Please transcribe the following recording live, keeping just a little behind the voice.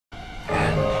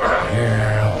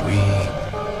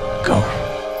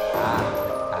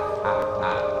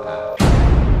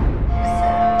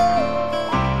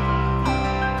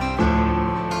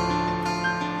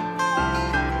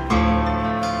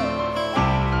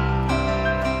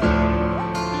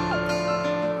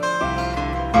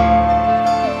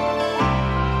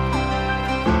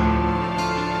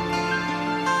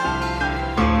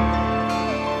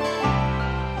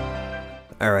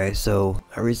Alright, so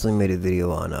I recently made a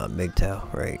video on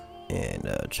MGTOW, right? And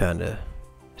trying to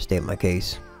state my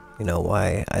case, you know,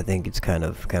 why I think it's kind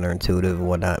of counterintuitive and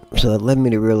whatnot. So that led me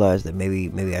to realize that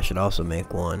maybe I should also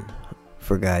make one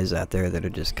for guys out there that are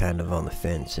just kind of on the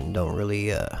fence and don't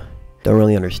really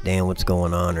understand what's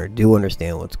going on, or do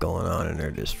understand what's going on and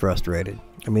are just frustrated.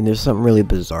 I mean, there's something really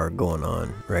bizarre going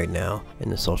on right now in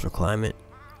the social climate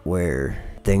where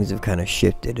things have kind of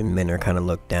shifted and men are kind of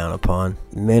looked down upon.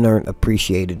 Men aren't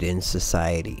appreciated in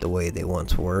society the way they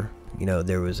once were. You know,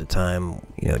 there was a time,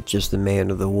 you know, just the man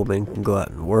or the woman can go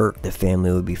out and work. The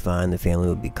family would be fine. The family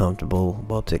would be comfortable,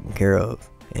 well taken care of.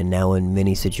 And now in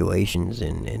many situations,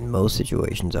 in most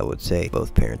situations, I would say,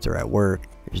 both parents are at work.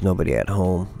 There's nobody at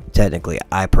home. Technically,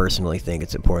 I personally think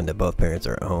it's important that both parents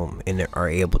are at home and are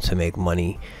able to make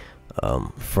money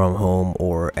from home,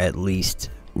 or at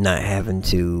least not having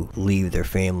to leave their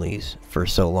families for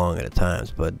so long at a time.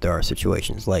 But there are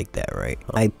situations like that, right?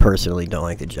 I personally don't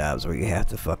like the jobs where you have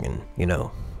to fucking, you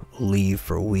know, leave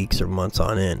for weeks or months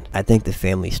on end. I think the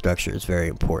family structure is very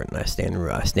important. I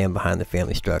stand behind the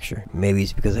family structure. Maybe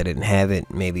it's because I didn't have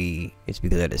it. Maybe it's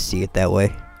because I just see it that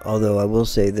way. Although I will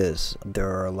say this, there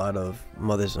are a lot of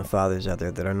mothers and fathers out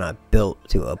there that are not built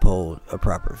to uphold a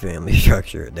proper family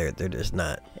structure. They're just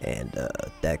not, and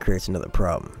that creates another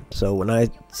problem. So when I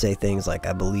say things like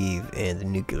I believe in the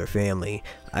nuclear family,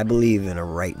 I believe in a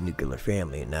right nuclear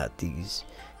family, not these,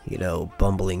 you know,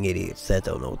 bumbling idiots that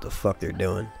don't know what the fuck they're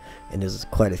doing. And there's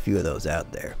quite a few of those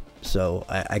out there. So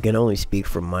I can only speak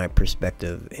from my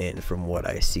perspective and from what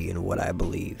I see and what I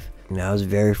believe. And I was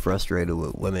very frustrated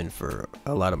with women for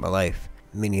a lot of my life.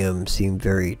 Many of them seemed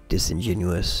very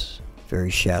disingenuous,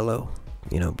 very shallow,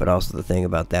 you know. But also the thing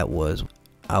about that was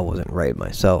I wasn't right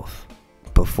myself.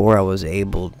 Before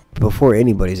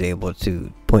anybody's able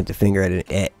to point the finger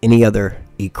at any other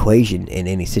equation in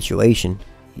any situation,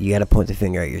 you got to point the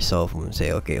finger at yourself and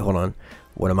say, okay, hold on.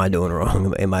 What am I doing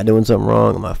wrong? Am I doing something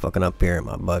wrong? Am I fucking up here? Am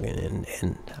I bugging?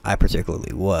 And I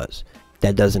particularly was.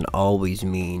 That doesn't always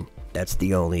mean that's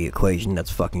the only equation that's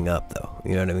fucking up, though.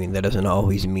 You know what I mean? That doesn't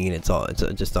always mean it's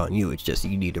just on you. It's just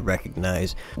you need to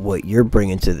recognize what you're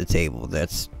bringing to the table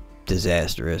that's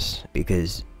disastrous,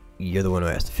 because you're the one who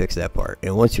has to fix that part.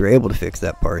 And once you're able to fix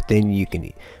that part, then you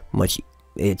can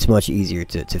it's much easier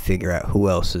to figure out who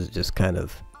else is just kind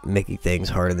of making things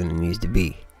harder than it needs to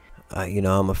be. You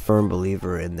know, I'm a firm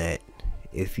believer in that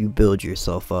if you build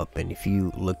yourself up and if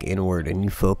you look inward and you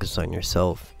focus on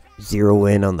yourself, zero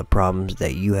in on the problems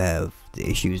that you have, the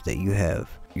issues that you have,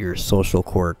 your social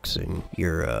quirks and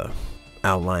your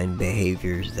outline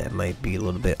behaviors that might be a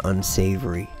little bit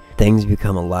unsavory, things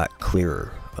become a lot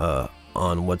clearer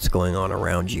on what's going on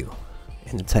around you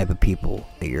and the type of people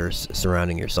that you're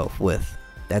surrounding yourself with.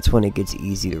 That's when it gets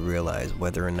easy to realize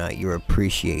whether or not you're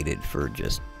appreciated for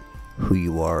just who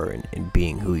you are and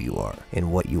being who you are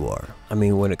and what you are. I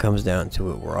mean, when it comes down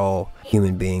to it, we're all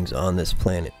human beings on this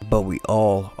planet, but we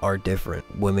all are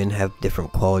different. Women have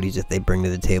different qualities that they bring to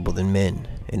the table than men,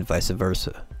 and vice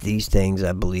versa. These things,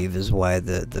 I believe, is why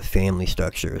the family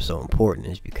structure is so important,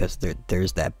 is because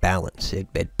there's that balance.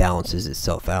 It balances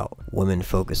itself out. Women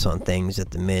focus on things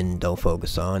that the men don't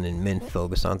focus on, and men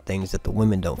focus on things that the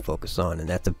women don't focus on, and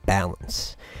that's a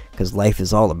balance, because life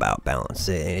is all about balance.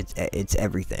 It's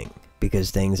everything,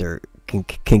 because things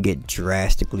can get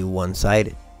drastically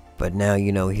one-sided. But now,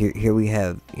 you know, here we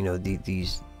have, you know,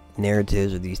 these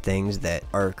narratives or these things that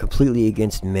are completely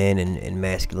against men and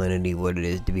masculinity, what it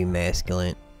is to be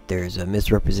masculine. There's a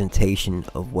misrepresentation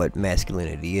of what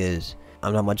masculinity is.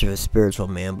 I'm not much of a spiritual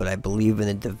man, but I believe in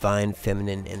the divine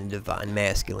feminine and the divine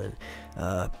masculine,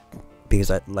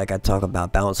 because I talk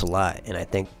about balance a lot, and I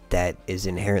think that is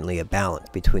inherently a balance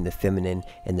between the feminine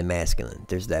and the masculine.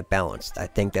 There's that balance. I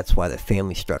think that's why the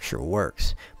family structure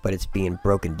works, but it's being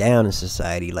broken down in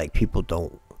society. Like, people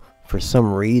don't, for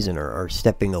some reason, are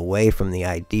stepping away from the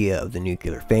idea of the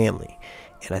nuclear family.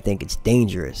 And I think it's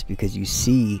dangerous, because you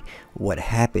see what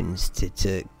happens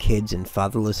to kids in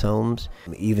fatherless homes,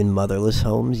 even motherless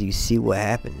homes. You see what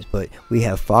happens, but we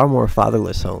have far more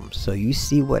fatherless homes. So you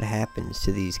see what happens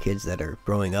to these kids that are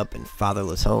growing up in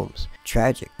fatherless homes.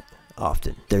 Tragic.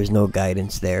 Often there's no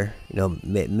guidance there. You know,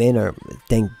 men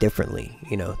think differently.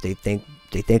 You know, they think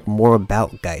more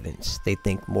about guidance. They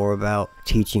think more about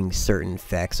teaching certain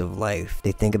facts of life.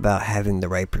 They think about having the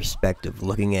right perspective,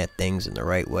 looking at things in the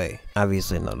right way.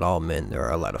 Obviously not all men. There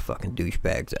are a lot of fucking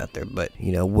douchebags out there, but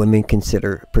you know, women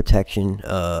consider protection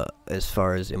as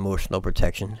far as emotional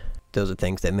protection. Those are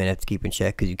things that men have to keep in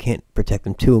check, because you can't protect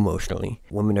them too emotionally.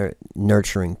 Women are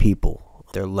nurturing people.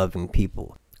 They're loving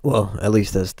people. Well, at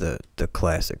least that's the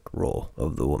classic role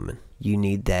of the woman. You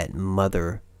need that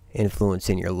mother influence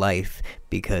in your life,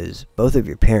 because both of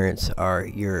your parents are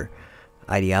your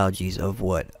ideologies of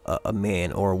what a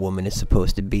man or a woman is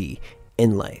supposed to be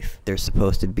in life. They're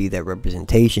supposed to be that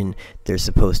representation. They're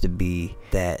supposed to be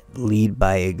that lead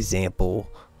by example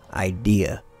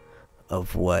idea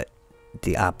of what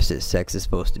the opposite sex is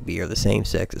supposed to be, or the same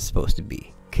sex is supposed to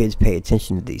be. Kids pay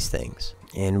attention to these things.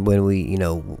 And when we,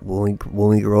 when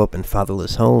we grow up in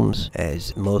fatherless homes,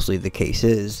 as mostly the case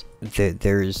is,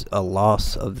 there's a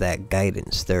loss of that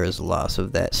guidance. There is a loss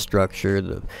of that structure,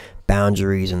 the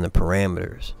boundaries and the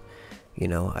parameters.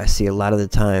 I see a lot of the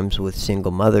times with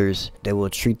single mothers, they will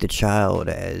treat the child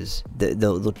as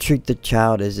they'll treat the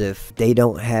child as if they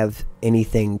don't have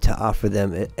anything to offer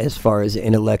them as far as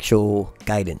intellectual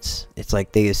guidance. It's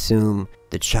like they assume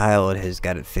the child has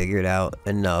got it figured out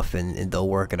enough, and they'll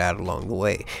work it out along the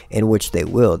way, in which they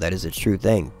will. That is a true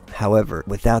thing. However,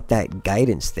 without that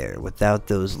guidance there, without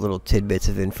those little tidbits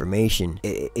of information,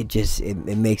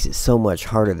 it makes it so much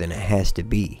harder than it has to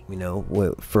be.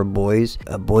 For boys,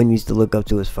 a boy needs to look up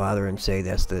to his father and say,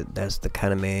 that's the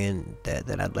kind of man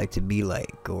that I'd like to be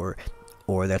like, or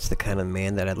that's the kind of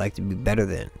man that I'd like to be better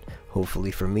than.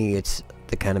 Hopefully for me, it's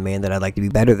the kind of man that I'd like to be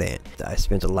better than. I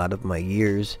spent a lot of my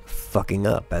years fucking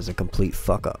up as a complete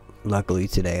fuck up. Luckily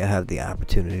today I have the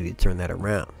opportunity to turn that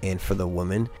around. And for the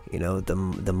woman,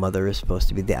 the mother is supposed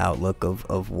to be the outlook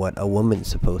of what a woman's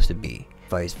supposed to be.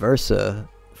 Vice versa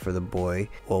for the boy,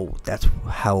 well, that's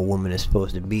how a woman is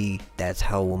supposed to be. That's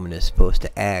how a woman is supposed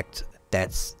to act.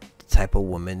 That's type of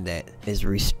woman that is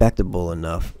respectable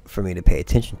enough for me to pay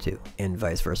attention to, and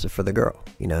vice versa for the girl.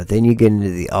 Then you get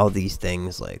into all these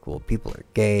things like, well, people are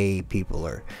gay, people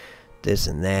are this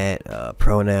and that,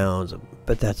 pronouns,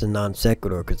 but that's a non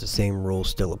sequitur, because the same rule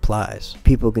still applies.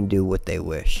 People can do what they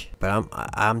wish, but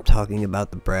I'm talking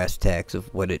about the brass tacks of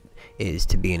what it is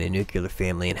to be in a nuclear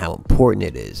family and how important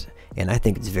it is. And I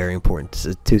think it's very important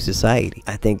to society.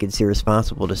 I think it's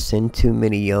irresponsible to send too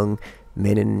many young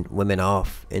men and women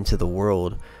off into the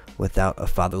world without a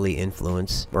fatherly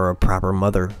influence or a proper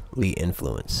motherly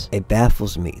influence. It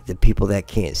baffles me, the people that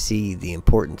can't see the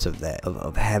importance of that,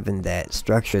 of having that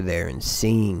structure there, and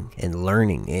seeing and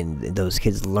learning, and those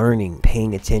kids learning,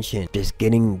 paying attention, just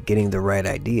getting the right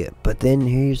idea. But then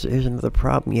here's another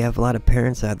problem. You have a lot of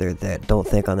parents out there that don't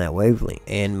think on that wavelength,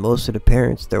 and most of the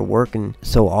parents, they're working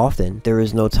so often, there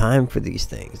is no time for these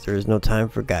things. There is no time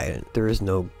for guidance. There is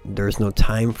no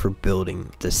time for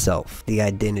building the self, the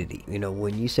identity.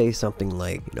 When you say something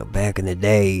like, back in the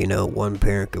day, one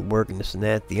parent could work and this and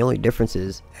that, the only difference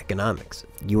is economics.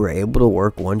 You were able to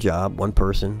work one job, one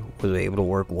person was able to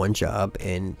work one job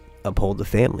and uphold the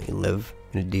family and live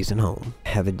in a decent home,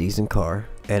 have a decent car.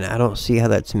 And I don't see how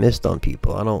that's missed on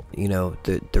people. I don't,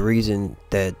 the reason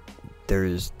that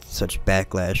there's such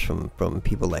backlash from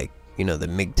people like, the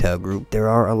MGTOW group, there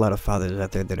are a lot of fathers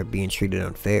out there that are being treated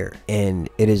unfair, and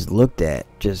it is looked at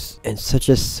just in such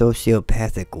a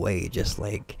sociopathic way, just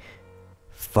like,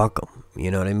 fuck them,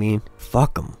 you know what I mean?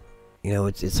 Fuck them.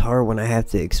 It's hard when I have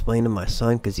to explain to my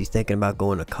son, because he's thinking about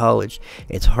going to college.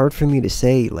 It's hard for me to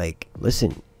say, like,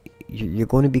 listen, you're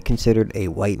going to be considered a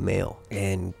white male,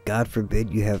 and God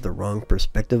forbid you have the wrong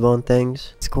perspective on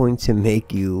things. It's going to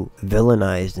make you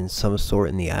villainized in some sort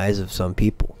in the eyes of some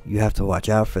people. You have to watch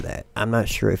out for that. I'm not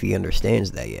sure if he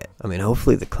understands that yet. I mean,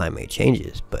 hopefully the climate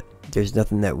changes, but there's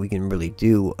nothing that we can really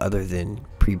do other than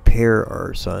prepare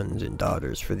our sons and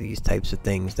daughters for these types of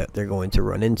things that they're going to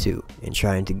run into, and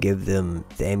trying to give them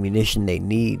the ammunition they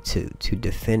need to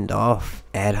defend off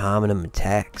ad hominem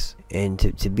attacks. And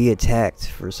to be attacked,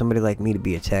 for somebody like me to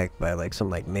be attacked by like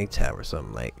something like MGTOW or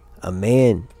something, like a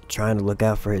man trying to look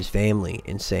out for his family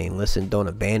and saying, listen, don't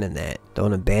abandon that,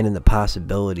 don't abandon the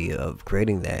possibility of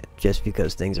creating that just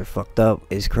because things are fucked up,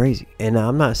 is crazy. And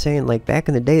I'm not saying, like, back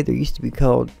in the day there used to be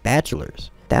called bachelors.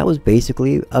 That was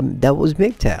basically that was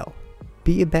MGTOW.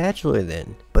 Be a bachelor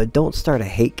then, but don't start a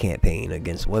hate campaign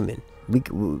against women.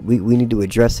 We need to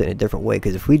address it in a different way,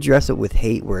 because if we address it with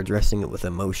hate, we're addressing it with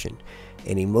emotion,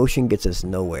 and emotion gets us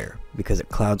nowhere because it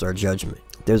clouds our judgment.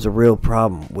 There's a real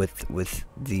problem with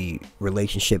the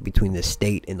relationship between the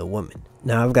state and the woman.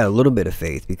 Now, I've got a little bit of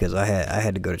faith, because I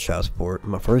had to go to child support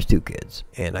my first two kids,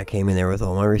 and I came in there with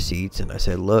all my receipts, and I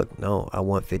said, look, no, I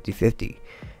want 50-50,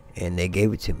 and they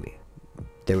gave it to me.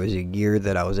 There was a year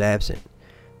that I was absent,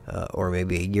 or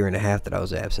maybe a year and a half that I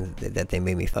was absent, that they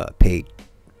made me pay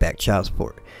back child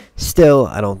support. Still,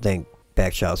 I don't think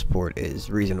back child support is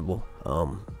reasonable.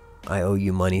 I owe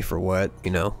you money for what?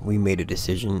 We made a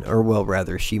decision, or well,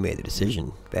 rather, she made the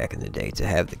decision back in the day to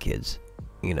have the kids.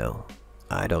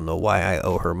 I don't know why I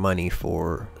owe her money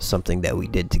for something that we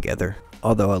did together.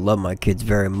 Although I love my kids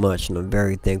very much and I'm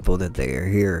very thankful that they are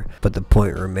here, but the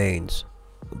point remains.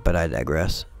 But I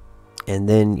digress. And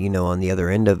then, you know, on the other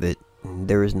end of it,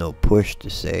 there is no push to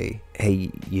say,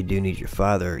 hey, you do need your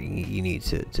father, you need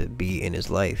to be in his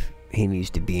life. He needs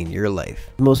to be in your life.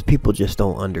 Most people just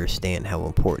don't understand how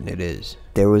important it is.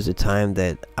 There was a time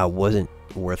that I wasn't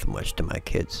worth much to my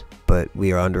kids, but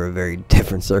we are under a very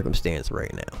different circumstance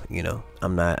right now. You know,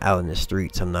 I'm not out in the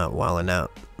streets, I'm not wilding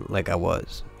out like I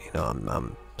was. You know,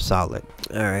 I'm solid.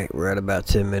 All right, we're at about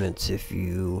 10 minutes. If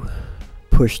you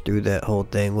push through that whole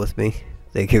thing with me,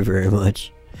 thank you very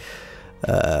much.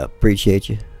 Appreciate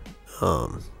you.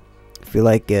 If you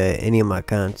like any of my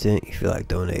content, you feel like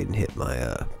donating, hit my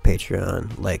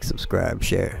Patreon, like, subscribe,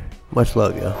 share. Much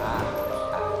love, y'all.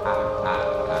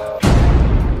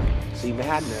 See,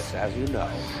 madness, as you know,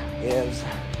 is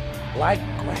like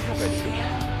gravity.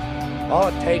 All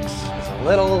it takes is a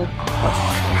little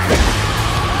push.